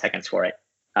wait 5 seconds for it,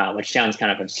 which sounds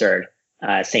kind of absurd,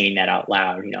 saying that out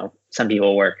loud. Some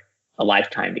people work a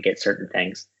lifetime to get certain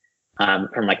things.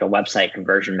 From like a website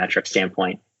conversion metric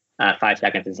standpoint, 5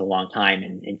 seconds is a long time,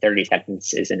 and 30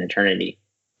 seconds is an eternity.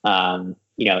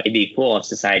 It'd be cool if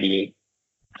society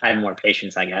had more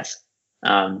patience, I guess.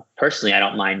 Personally, I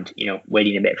don't mind,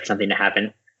 waiting a bit for something to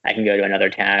happen. I can go to another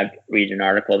tab, read an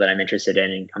article that I'm interested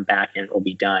in, and come back, and it will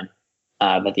be done.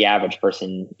 But the average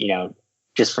person,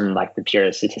 just from like the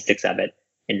pure statistics of it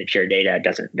and the pure data,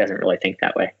 doesn't really think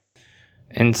that way.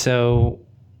 And so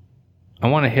I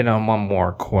want to hit on one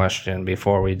more question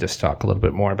before we just talk a little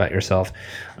bit more about yourself.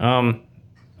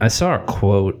 I saw a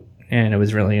quote, and it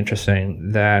was really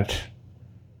interesting, that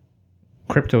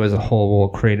crypto as a whole will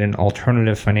create an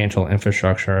alternative financial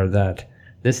infrastructure, that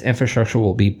this infrastructure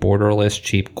will be borderless,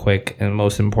 cheap, quick, and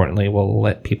most importantly, will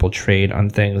let people trade on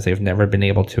things they've never been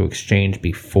able to exchange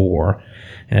before.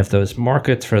 And if those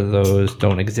markets for those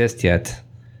don't exist yet,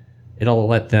 it'll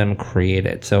let them create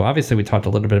it. So obviously we talked a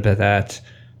little bit about that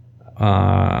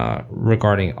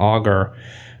regarding Augur,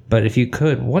 but if you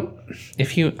could,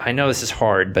 I know this is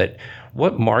hard, but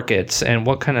what markets and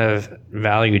what kind of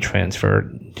value transfer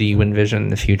do you envision in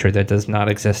the future that does not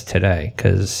exist today?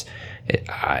 Because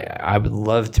I would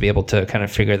love to be able to kind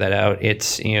of figure that out.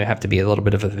 It's, you have to be a little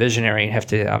bit of a visionary. You have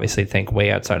to obviously think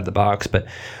way outside of the box, but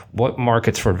what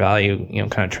markets for value,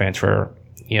 kind of transfer,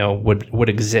 would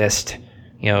exist,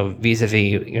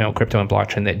 vis-a-vis, crypto and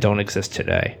blockchain that don't exist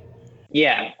today?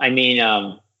 Yeah. I mean,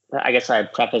 I guess I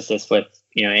preface this with,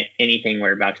 anything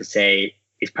we're about to say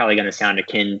is probably going to sound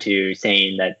akin to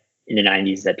saying that in the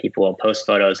 90s that people will post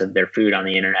photos of their food on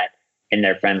the internet and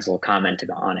their friends will comment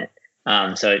on it.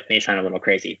 So it may sound a little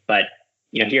crazy, but,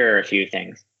 here are a few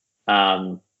things.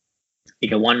 One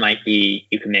might be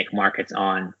you can make markets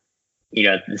on,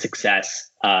 the success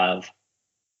of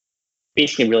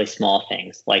basically really small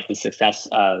things, like the success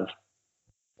of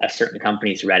a certain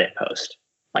company's Reddit post.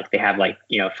 Like they have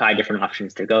 5 different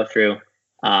options to go through.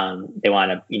 They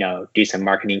want to, do some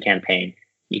marketing campaign.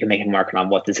 You can make a market on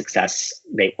what the success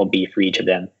rate will be for each of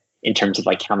them in terms of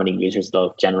like how many users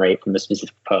they'll generate from a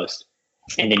specific post.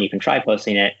 And then you can try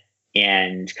posting it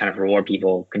and kind of reward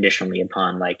people conditionally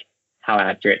upon like how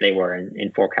accurate they were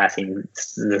in forecasting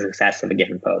the success of a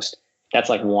given post. That's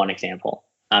like one example.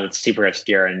 It's super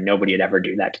obscure and nobody would ever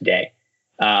do that today.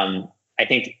 I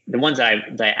think the ones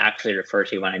that I actually refer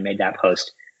to when I made that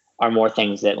post are more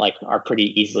things that like are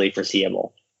pretty easily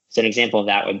foreseeable. So an example of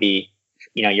that would be,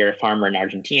 you're a farmer in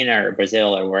Argentina or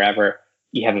Brazil or wherever,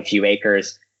 you have a few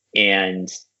acres, and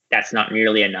that's not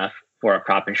nearly enough for a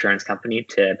crop insurance company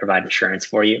to provide insurance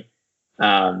for you,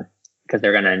 because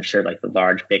they're going to insure like the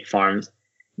large, big farms.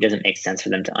 It doesn't make sense for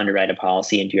them to underwrite a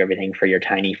policy and do everything for your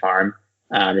tiny farm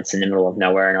that's in the middle of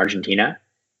nowhere in Argentina.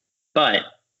 But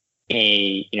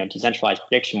a decentralized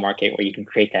prediction market where you can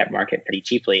create that market pretty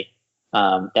cheaply,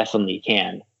 definitely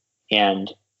can.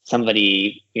 And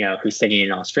somebody who's sitting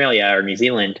in Australia or New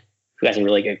Zealand who has a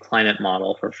really good climate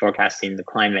model for forecasting the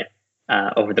climate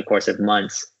over the course of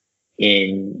months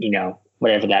in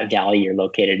whatever that valley you're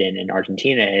located in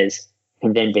Argentina is,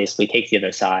 can then basically take the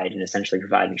other side and essentially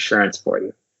provide insurance for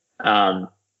you.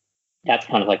 That's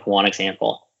kind of like one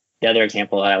example. The other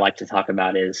example that I like to talk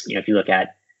about is, if you look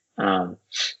at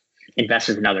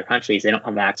investors in other countries, they don't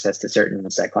have access to certain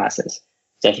asset classes.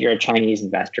 So if you're a Chinese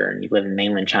investor and you live in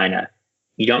mainland China,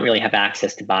 you don't really have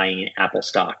access to buying Apple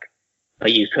stock,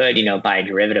 but you could, buy a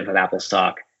derivative of Apple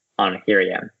stock on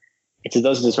Ethereum. And so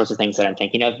those are the sorts of things that I'm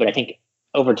thinking of. But I think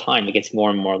over time it gets more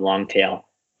and more long tail,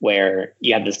 where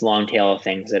you have this long tail of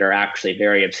things that are actually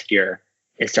very obscure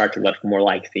and start to look more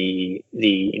like the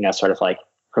sort of like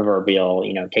proverbial,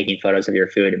 taking photos of your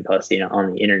food and posting it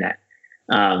on the internet.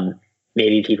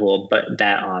 Maybe people will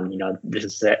bet on,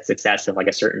 the success of like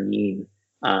a certain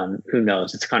meme. Who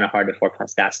knows? It's kind of hard to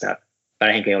forecast that stuff. but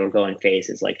I think it'll go in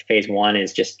phases. Like phase one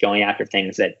is just going after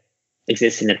things that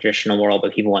exist in the traditional world,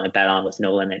 but people want to bet on with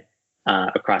no limit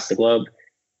across the globe.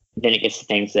 Then it gets to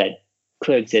things that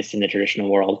could exist in the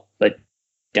traditional world, but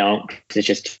don't because it's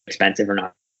just too expensive or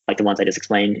not like the ones I just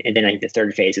explained. And then I think the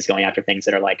third phase is going after things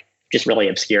that are like just really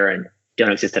obscure and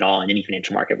don't exist at all in any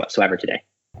financial market whatsoever today.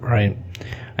 Right.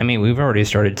 I mean, we've already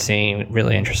started seeing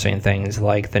really interesting things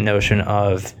like the notion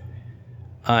of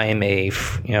I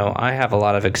have a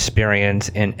lot of experience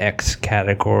in X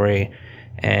category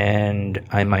and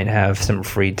I might have some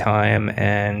free time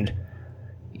and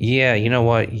yeah, you know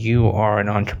what? You are an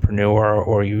entrepreneur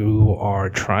or you are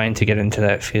trying to get into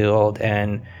that field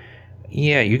and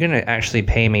yeah, you're going to actually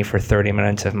pay me for 30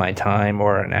 minutes of my time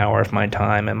or an hour of my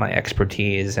time and my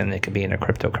expertise, and it could be in a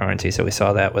cryptocurrency. So we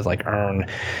saw that with like Earn.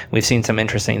 We've seen some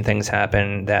interesting things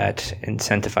happen that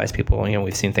incentivize people.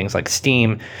 We've seen things like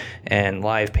Steam and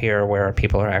LivePeer where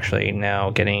people are actually now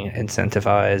getting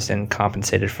incentivized and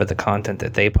compensated for the content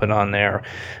that they put on there.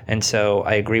 And so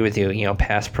I agree with you,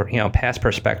 past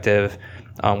perspective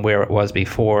on where it was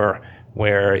before,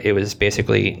 where it was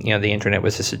basically, the internet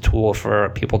was just a tool for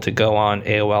people to go on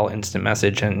AOL Instant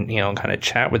Message and, kind of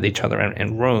chat with each other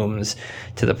in rooms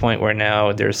to the point where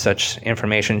now there's such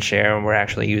information share and we're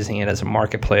actually using it as a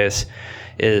marketplace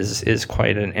is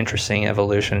quite an interesting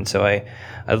evolution. So I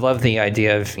love the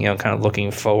idea of, kind of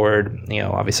looking forward.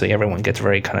 Obviously everyone gets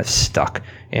very kind of stuck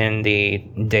in the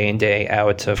day in, day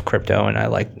out of crypto. And I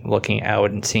like looking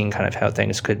out and seeing kind of how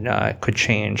things could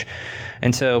change.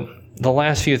 And so the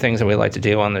last few things that we like to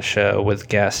do on the show with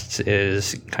guests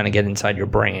is kind of get inside your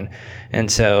brain. And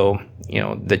so,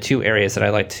 the two areas that I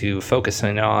like to focus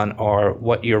in on are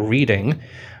what you're reading,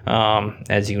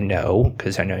 as you know,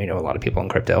 because I know you know a lot of people in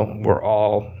crypto. We're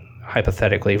all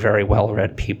hypothetically very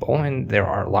well-read people, and there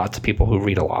are lots of people who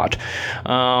read a lot.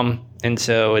 And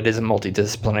so it is a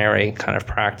multidisciplinary kind of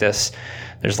practice.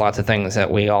 There's lots of things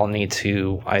that we all need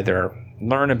to either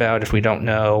learn about if we don't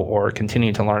know or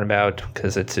continue to learn about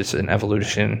because it's just an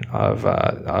evolution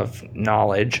of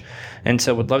knowledge. And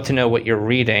so would love to know what you're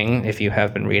reading, if you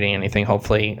have been reading anything,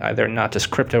 hopefully either not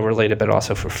just crypto related, but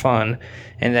also for fun.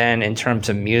 And then in terms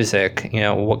of music,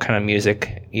 what kind of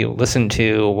music you listen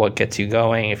to, what gets you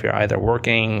going, if you're either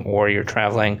working or you're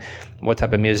traveling, what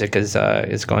type of music is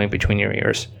going between your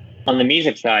ears? On the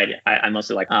music side, I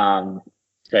mostly like,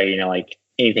 like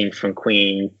anything from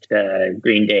Queen to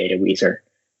Green Day to Weezer.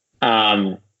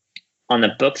 On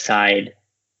the book side,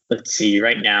 let's see,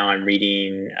 right now I'm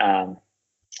reading,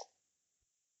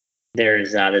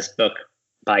 there's this book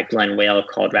by Glenn Whale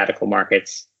called Radical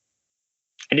Markets.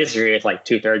 I disagree with like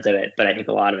 2/3 of it, but I think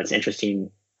a lot of it's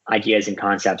interesting ideas and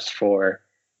concepts for,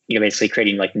 basically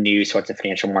creating like new sorts of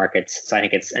financial markets. So I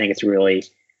think it's really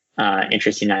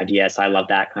interesting idea. So I love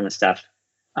that kind of stuff.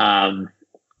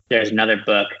 There's another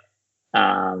book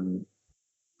I'm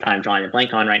drawing a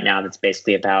blank on right now that's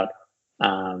basically about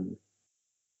how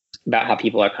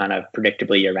people are kind of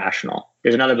predictably irrational.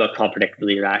 There's another book called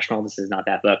Predictably Irrational. This is not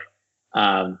that book.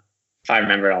 If I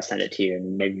remember it, I'll send it to you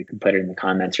and maybe you can put it in the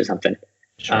comments or something.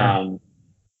 Sure.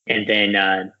 And then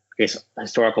I guess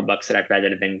historical books that I've read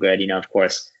that have been good, of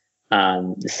course,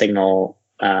 the Signal,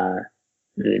 the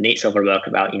Nate Silver book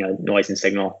about, noise and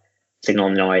signal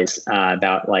and noise,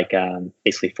 about like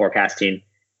basically forecasting.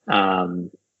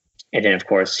 And then of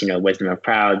course, Wisdom of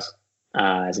Crowds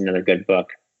is another good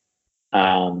book.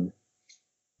 And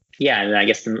I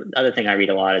guess the other thing I read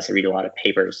a lot is I read a lot of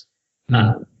papers,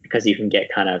 because you can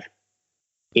get kind of,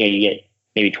 you get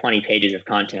maybe 20 pages of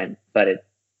content, but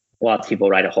lots of people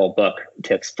write a whole book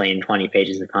to explain 20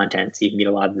 pages of content. So you can get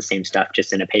a lot of the same stuff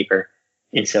just in a paper.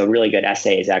 And so a really good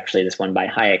essay is actually this one by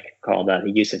Hayek called The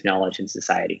Use of Knowledge in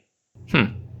Society.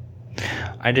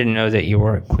 I didn't know that you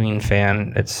were a Queen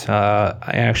fan. It's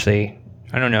I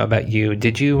don't know about you.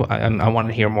 Did you? I want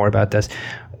to hear more about this.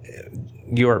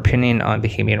 Your opinion on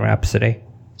Bohemian Rhapsody?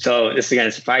 So this is going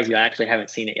to surprise you. I actually haven't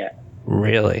seen it yet.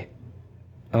 Really?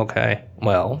 Okay.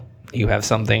 Well, you have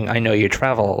something. I know you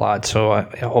travel a lot, so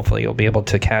hopefully you'll be able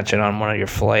to catch it on one of your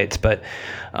flights. But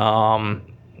I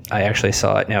actually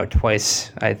saw it now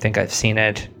twice. I think I've seen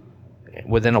it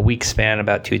within a week span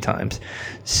about 2 times.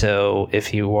 So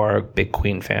if you are a big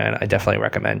Queen fan, I definitely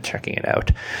recommend checking it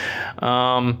out.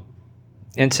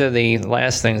 And so the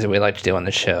last things that we like to do on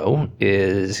the show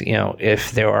is,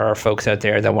 if there are folks out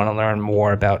there that want to learn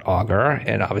more about Augur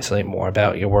and obviously more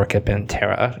about your work at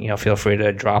Pantera, feel free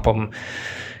to drop them,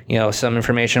 some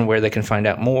information where they can find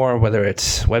out more, whether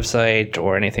it's website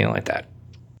or anything like that.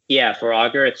 Yeah, for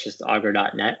Augur, it's just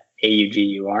augur.net,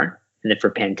 AUGUR. And then for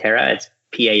Pantera, it's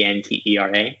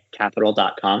PANTERA,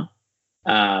 capital.com.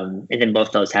 And then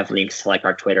both those have links to like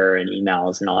our Twitter and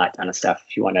emails and all that kind of stuff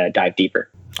if you want to dive deeper.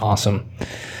 Awesome.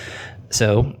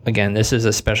 So again, this is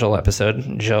a special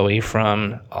episode. Joey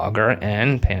from Augur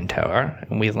and Pantera.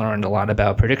 And we learned a lot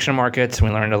about prediction markets. We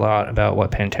learned a lot about what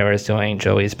Pantera is doing.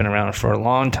 Joey's been around for a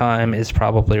long time, is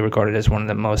probably regarded as one of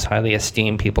the most highly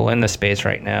esteemed people in the space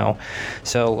right now.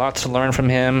 So lots to learn from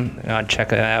him.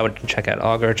 Check it out. Check out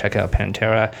Augur. Check out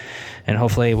Pantera. And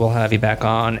hopefully we'll have you back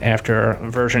on after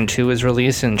version 2 is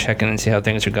released and check in and see how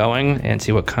things are going and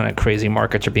see what kind of crazy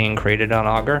markets are being created on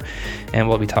Augur. And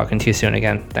we'll be talking to you soon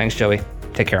again. Thanks, Joey.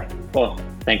 Take care. Cool.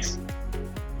 Thanks.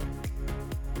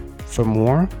 For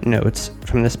more notes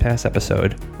from this past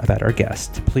episode about our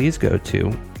guest, please go to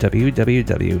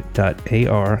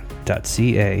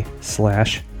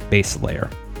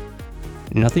www.ar.ca/baselayer.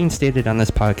 Nothing stated on this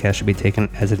podcast should be taken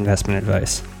as investment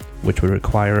advice, which would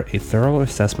require a thorough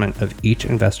assessment of each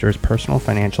investor's personal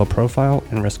financial profile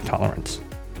and risk tolerance.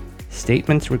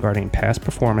 Statements regarding past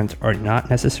performance are not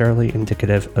necessarily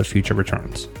indicative of future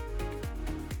returns.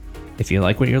 If you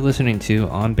like what you're listening to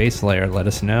on Base Layer, let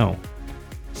us know.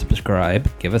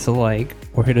 Subscribe, give us a like,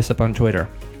 or hit us up on Twitter.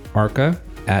 Arca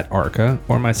 @Arca,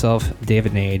 or myself,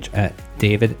 David Nage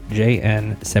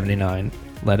 @DavidJN79.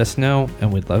 Let us know,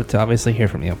 and we'd love to obviously hear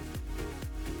from you.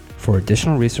 For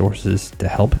additional resources to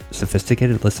help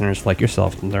sophisticated listeners like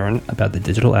yourself learn about the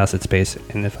digital asset space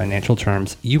in the financial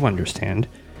terms you understand,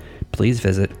 please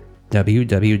visit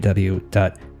www.ar.ca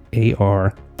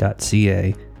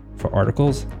for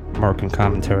articles, market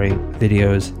commentary,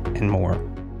 videos, and more.